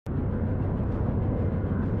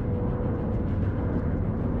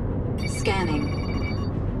Scanning.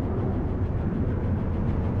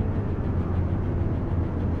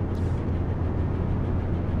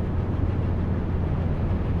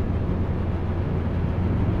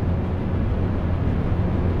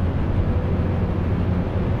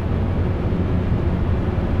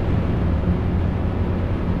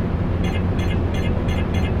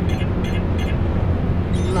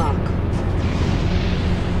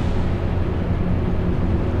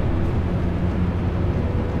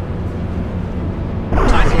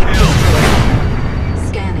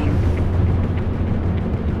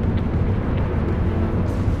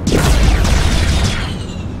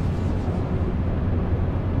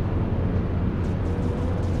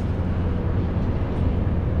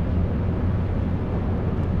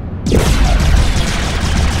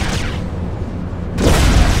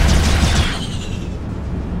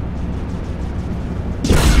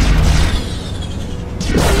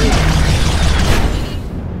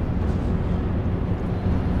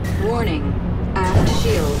 Warning. Aft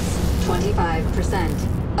shields,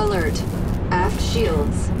 25%. Alert. Aft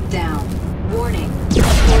shields, down. Warning.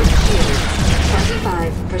 Port shields,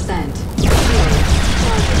 25%. Shields,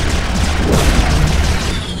 charging.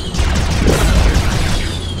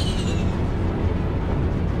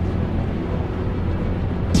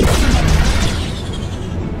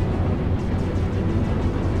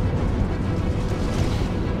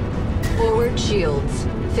 Forward shields,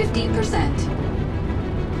 50%.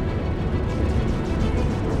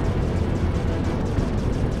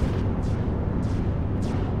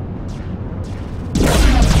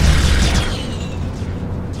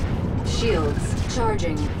 Shields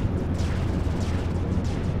charging. Shields charging.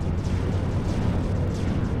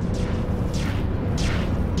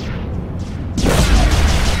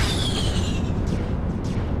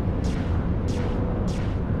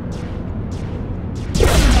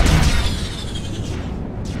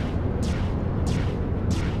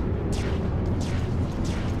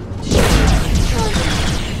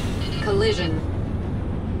 Collision.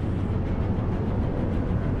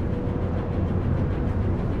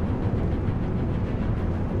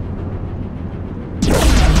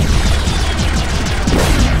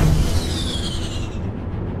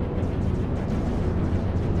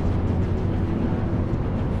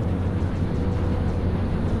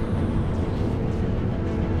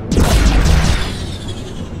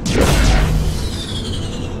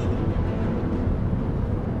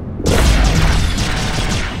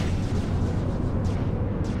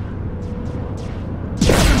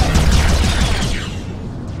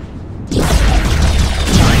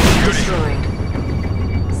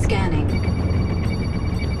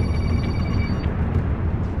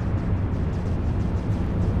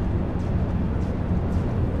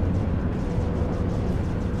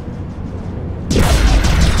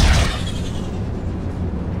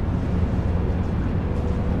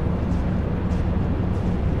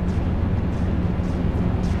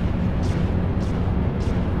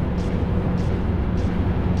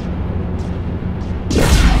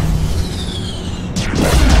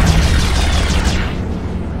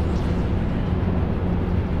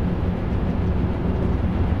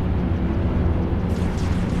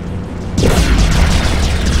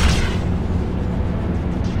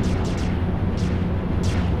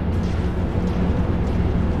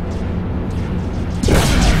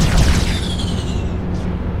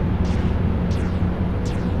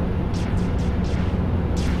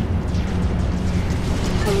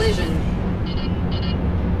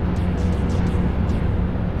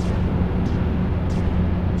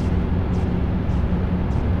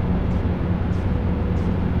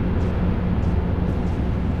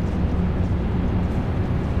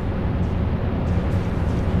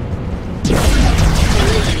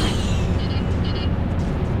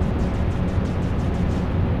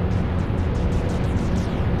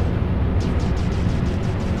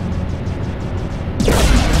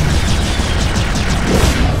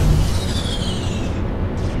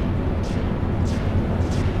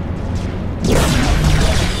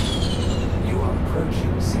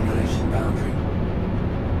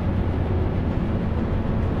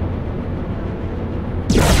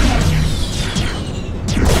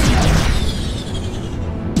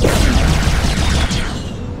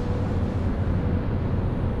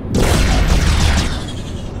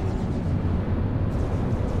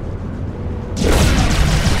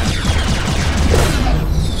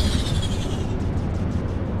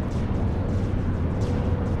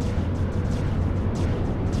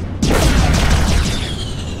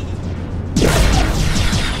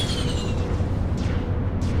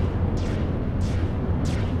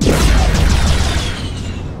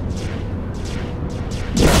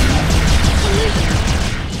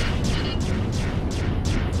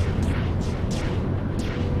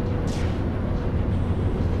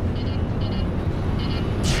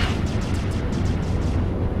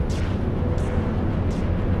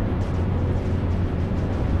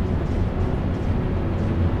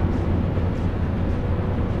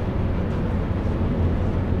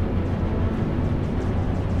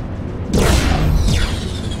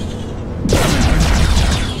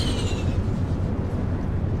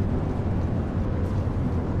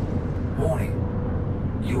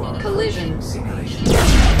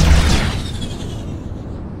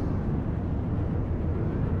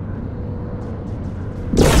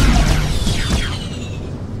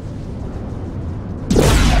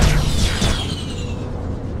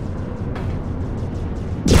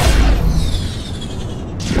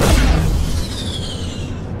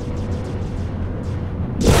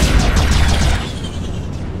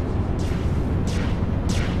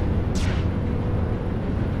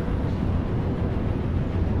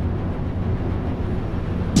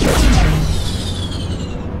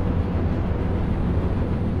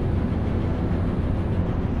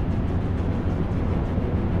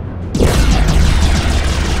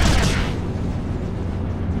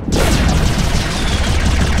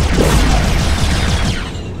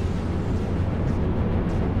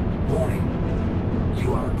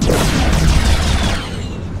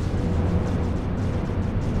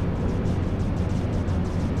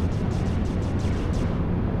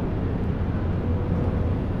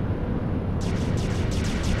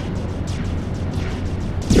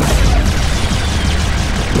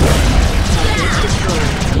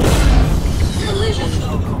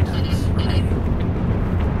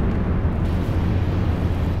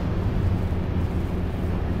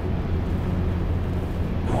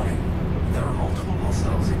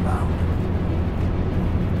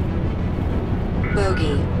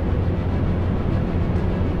 Bogey.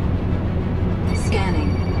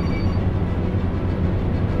 Scanning.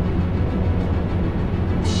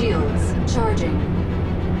 Shields charging.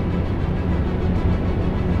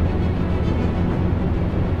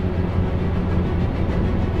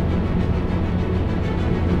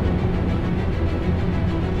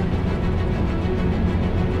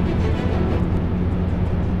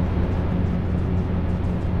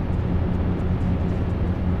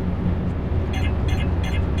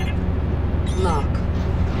 Lock.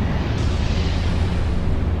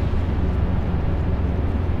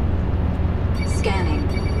 Scanning.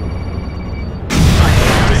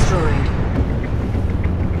 Destroyed.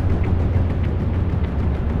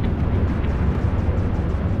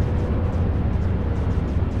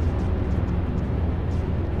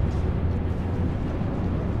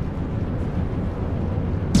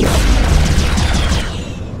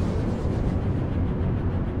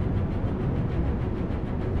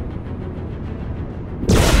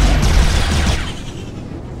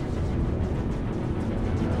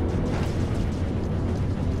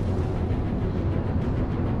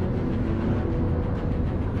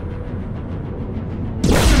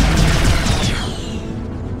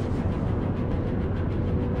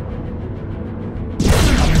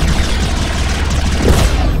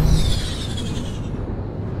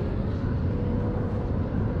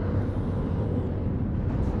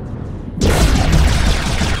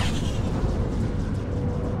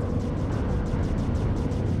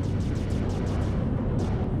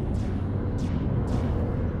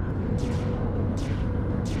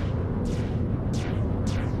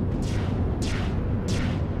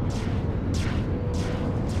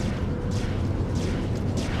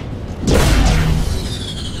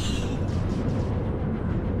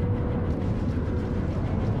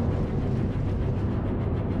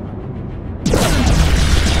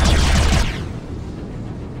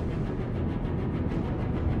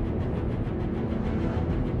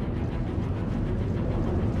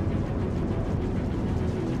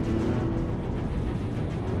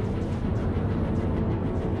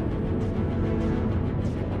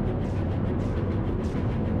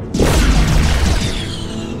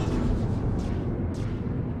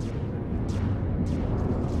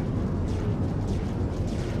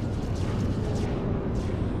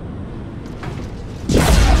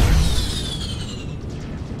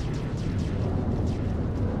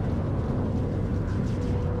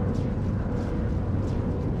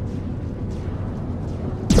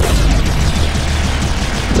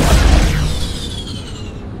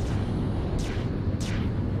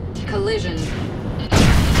 Collision.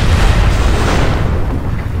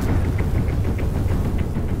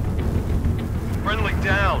 Friendly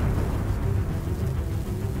down.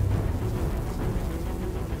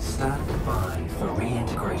 Stand by for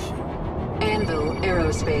reintegration. Anvil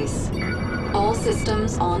Aerospace. All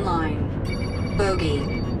systems online.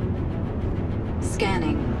 Bogey.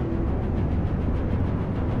 Scanning.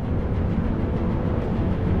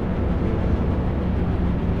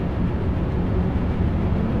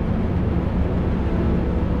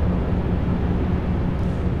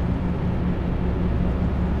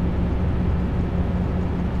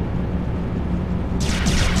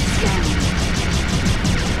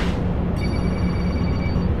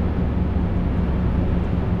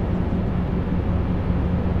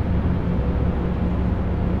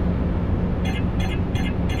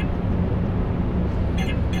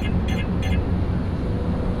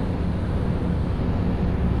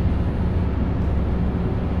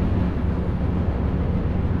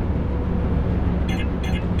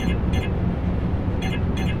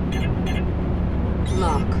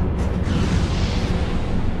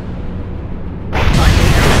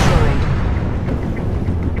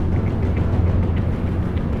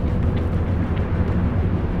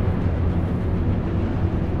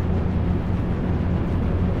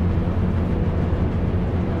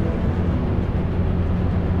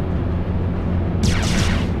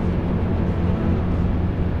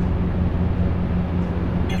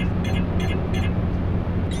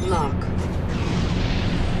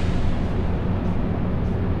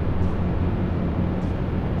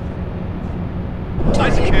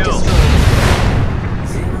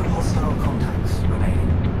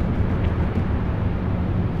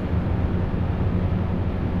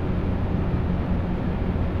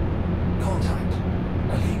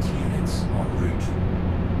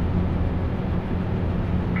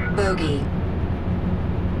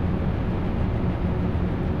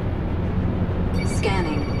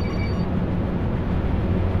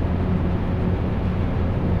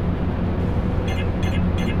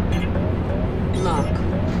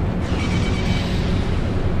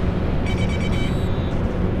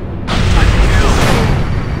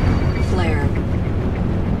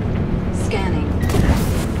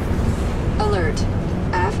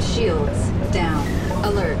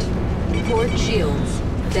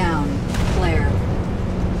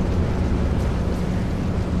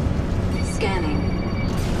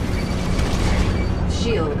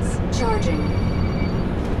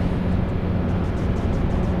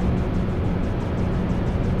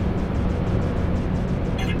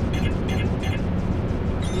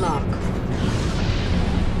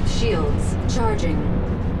 charging.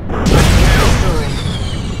 Destroyed.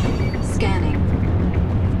 Scanning.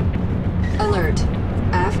 Alert.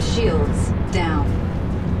 Aft shields down.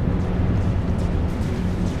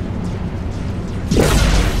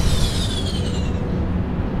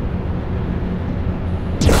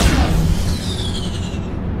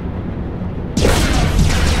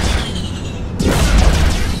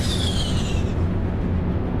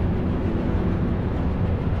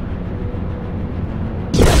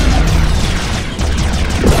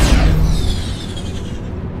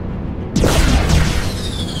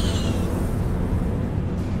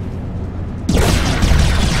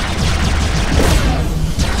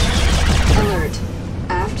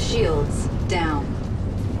 Shields down.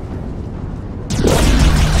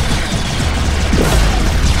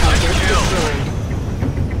 Target destroyed.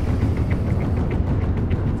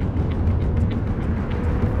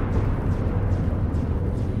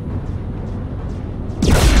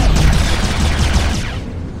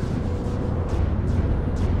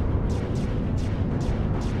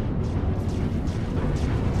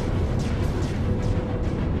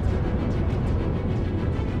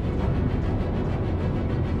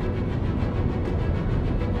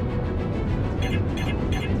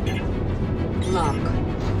 Lock.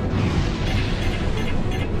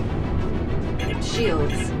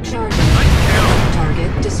 Shields charging.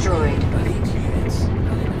 Target destroyed. Elite units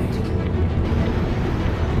eliminated.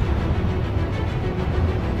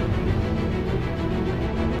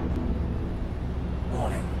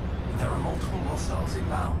 Warning. There are multiple hostiles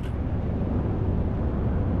inbound.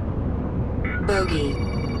 Bogey.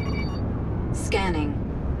 Scanning.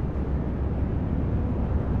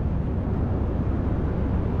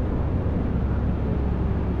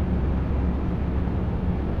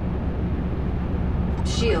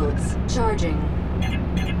 Shields charging.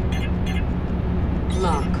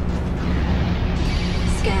 Lock.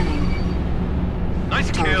 Scanning.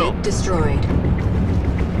 Nice kill. Target destroyed.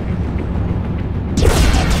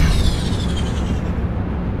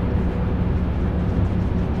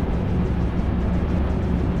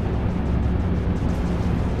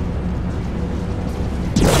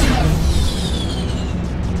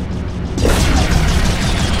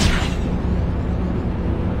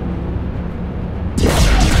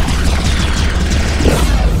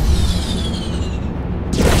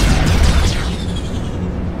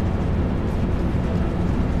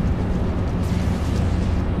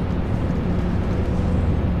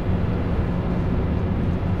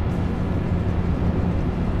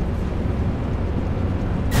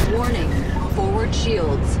 Warning. Forward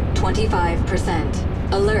shields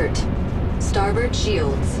 25%. Alert. Starboard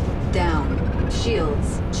shields down.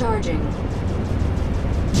 Shields charging.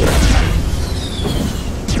 Alert.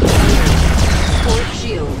 Port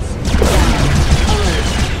shields down. Alert.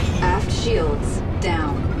 Aft shields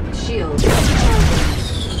down. Shields charging.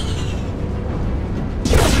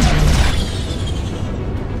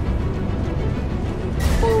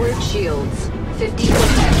 Forward shields 50%.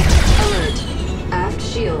 Alert. Aft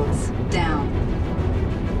shields down.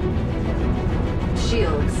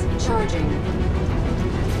 Shields charging.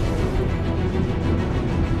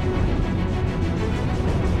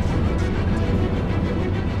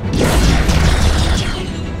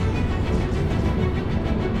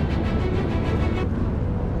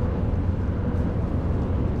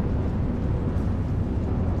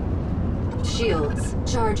 Shields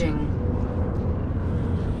charging.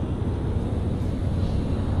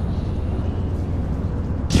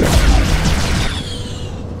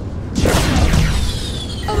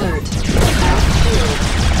 Alert. Aft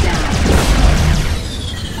shields down.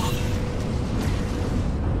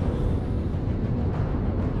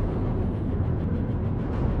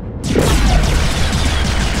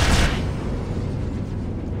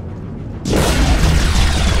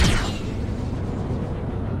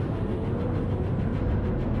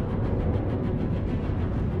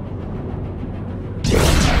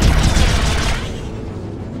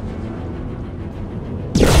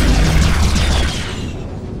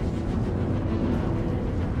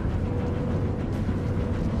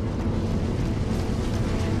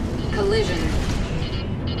 Collision.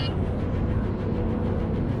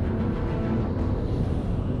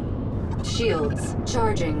 Shields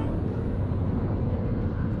charging.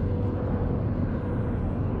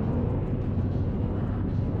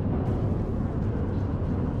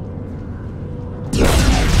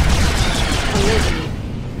 Collision.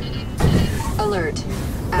 Alert.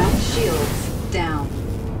 Aft shields down.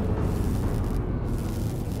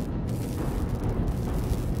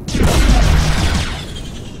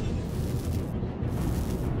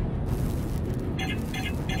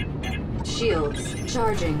 Shields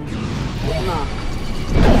charging. Lock.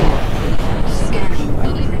 Scanning.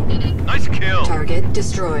 boundary. Nice kill. Target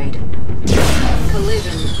destroyed.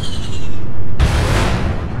 Collision.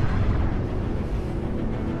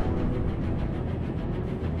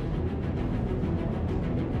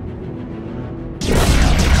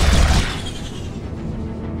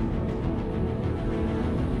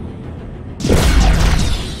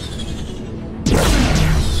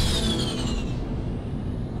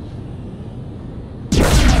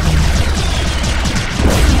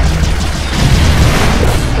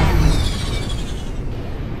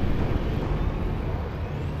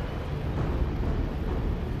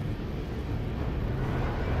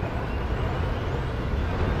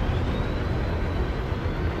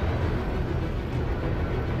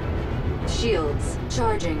 Shields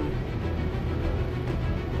charging.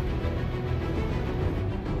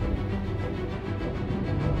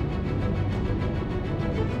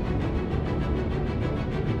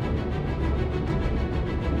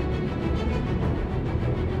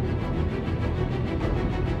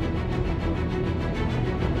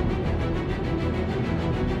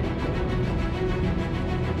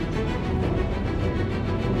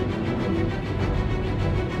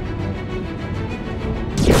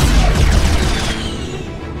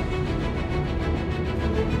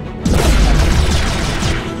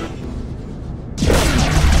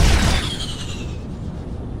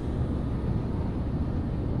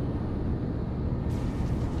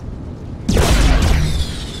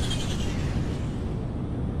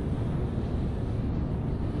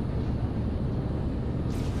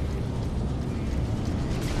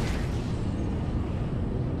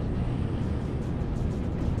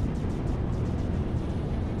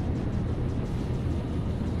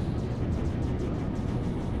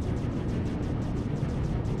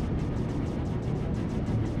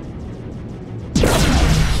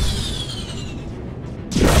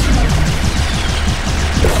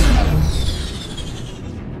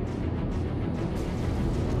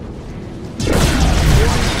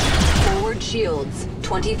 Shields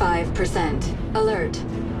 25%. Alert.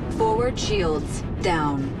 Forward shields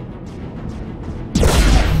down.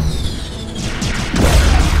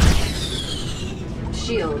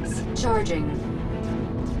 Shields charging.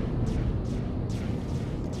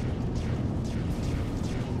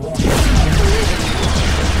 Collision.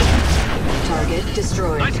 Target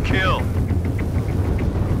destroyed. Nice kill.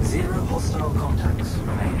 0 hostile contacts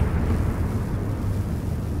remaining.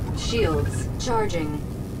 Shields charging.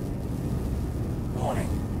 Warning.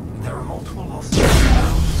 There are multiple hostiles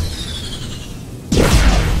around.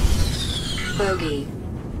 Bogey.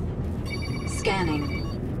 Scanning.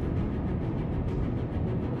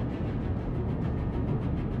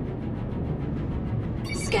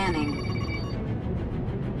 Scanning.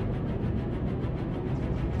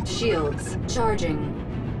 Shields charging.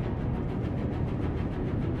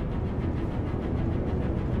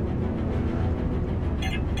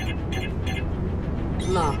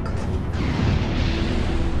 Lock.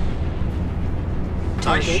 Nice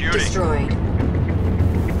Target shooting. destroyed.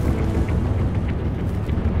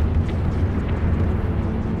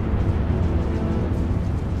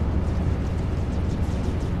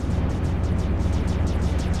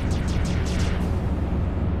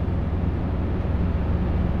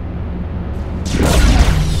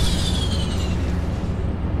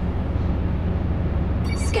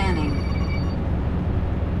 Scanning.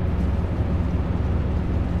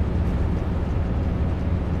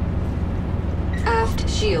 Aft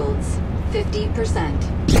shields, 50%.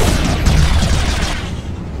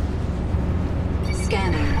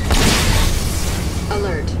 Scanning.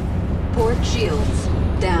 Alert. Port shields,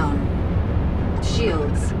 down.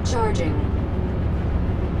 Shields, charging.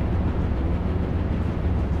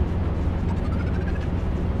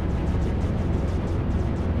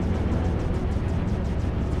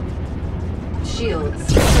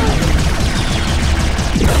 Shields, charging.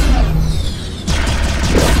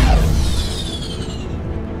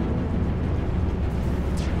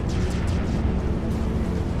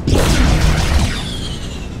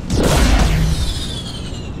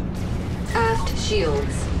 Aft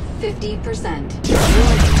shields, 50%.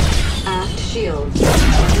 Warning. Aft shields,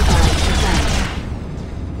 25%.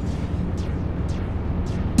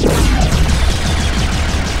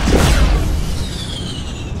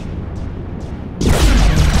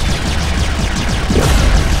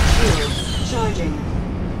 Shields, charging.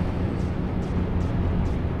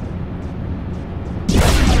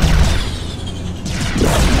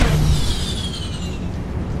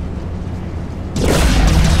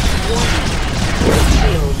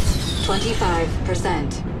 Shields,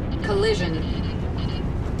 25%. Collision.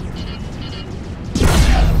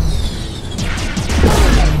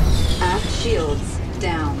 Alert. Aft shields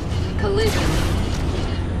down. Collision. Collision.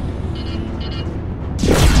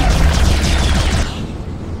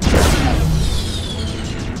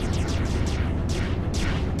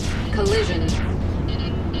 Collision.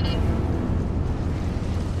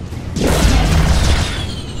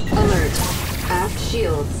 Alert. Aft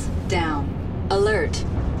shields down. Alert.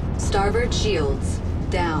 Starboard shields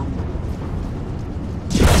down.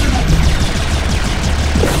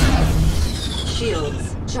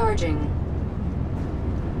 Shields charging.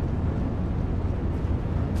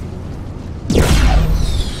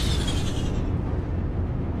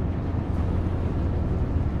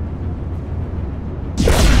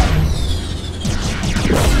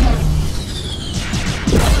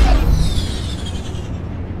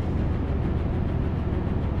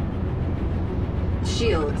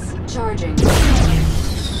 Shields charging.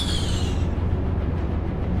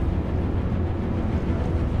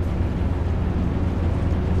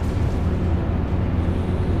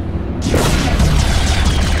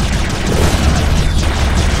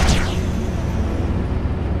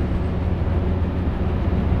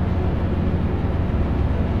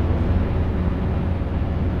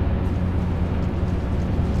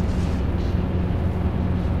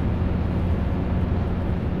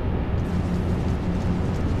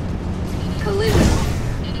 Collision.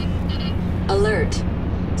 Alert.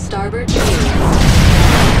 Starboard shields.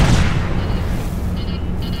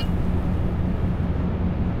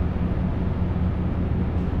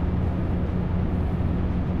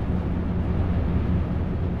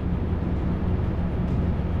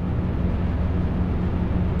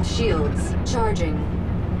 Shields charging.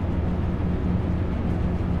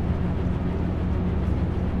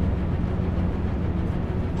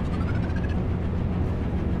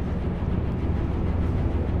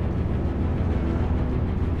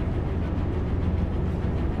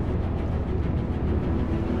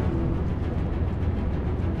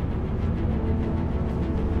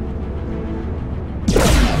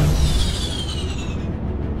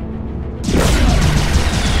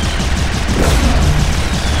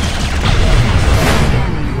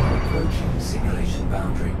 You are approaching simulation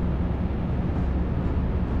boundary.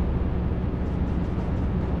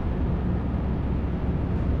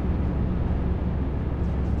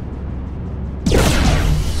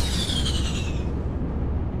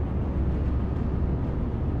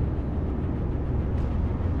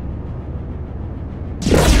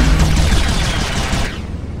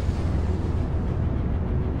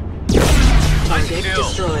 Target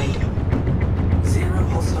destroyed. 0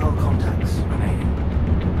 hostile contacts remaining.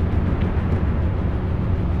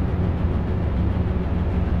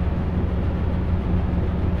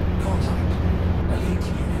 Contact. Elite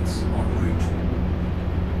units en route.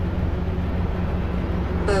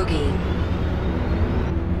 Bogey.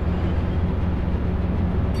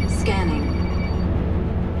 Scanning.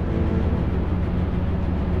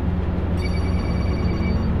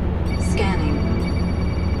 Scanning.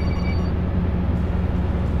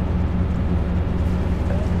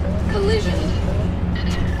 Collision.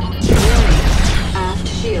 Warning. Aft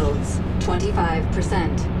shields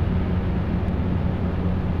 25%.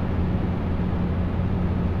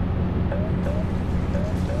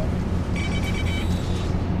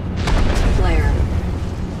 Flare.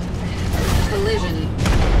 Collision.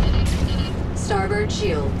 Starboard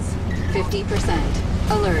shields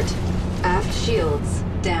 50%. Alert. Aft shields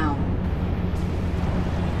down.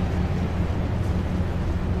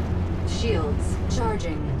 Shields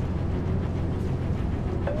charging.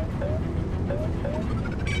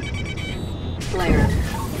 Flare.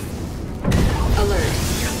 Alert.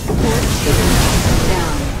 Port shields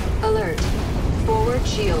down. Alert. Forward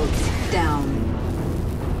shields down.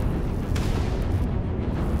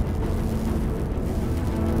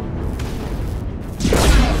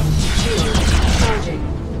 Shields charging.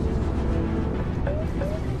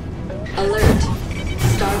 Alert.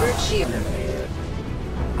 Starboard shield. Eliminated.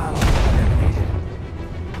 Ally eliminated.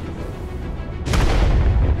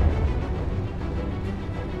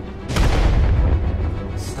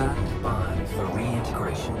 Stand by for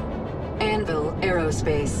reintegration. Anvil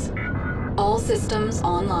Aerospace. All systems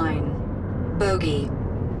online. Bogey.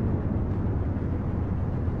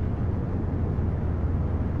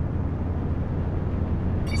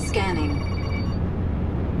 Scanning.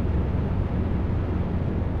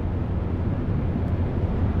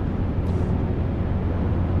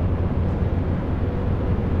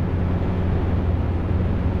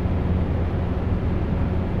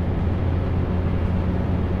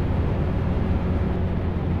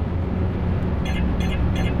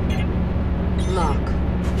 Lock.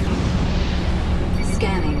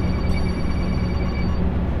 Scanning.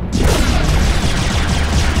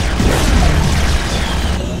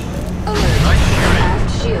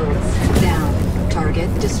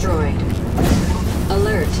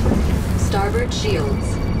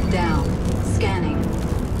 shields down. Scanning.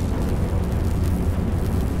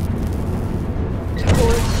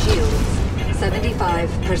 Port shields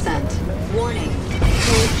 75%. Warning.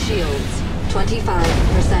 Port shields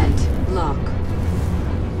 25%. Lock.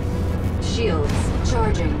 Shields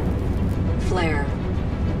charging. Flare.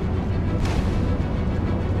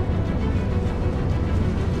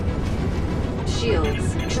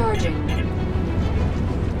 Shields charging.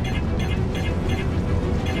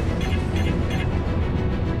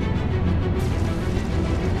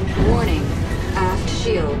 Warning. Aft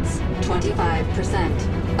shields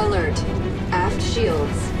 25%. Alert. Aft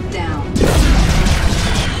shields down.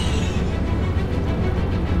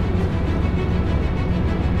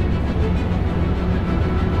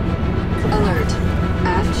 Alert.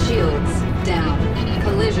 Aft shields down.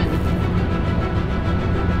 Collision.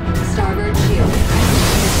 Starboard shield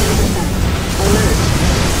 50%. Alert.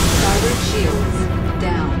 Starboard shields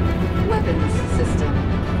down. Weapons system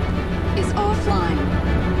is offline.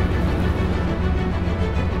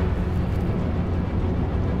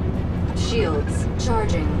 Shields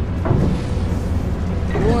charging.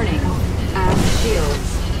 Warning. Aft shields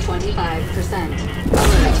 25%.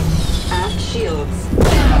 Alert. Aft shields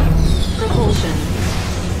down. Propulsion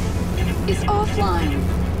is offline.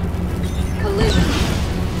 Collision.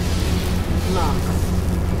 Lock.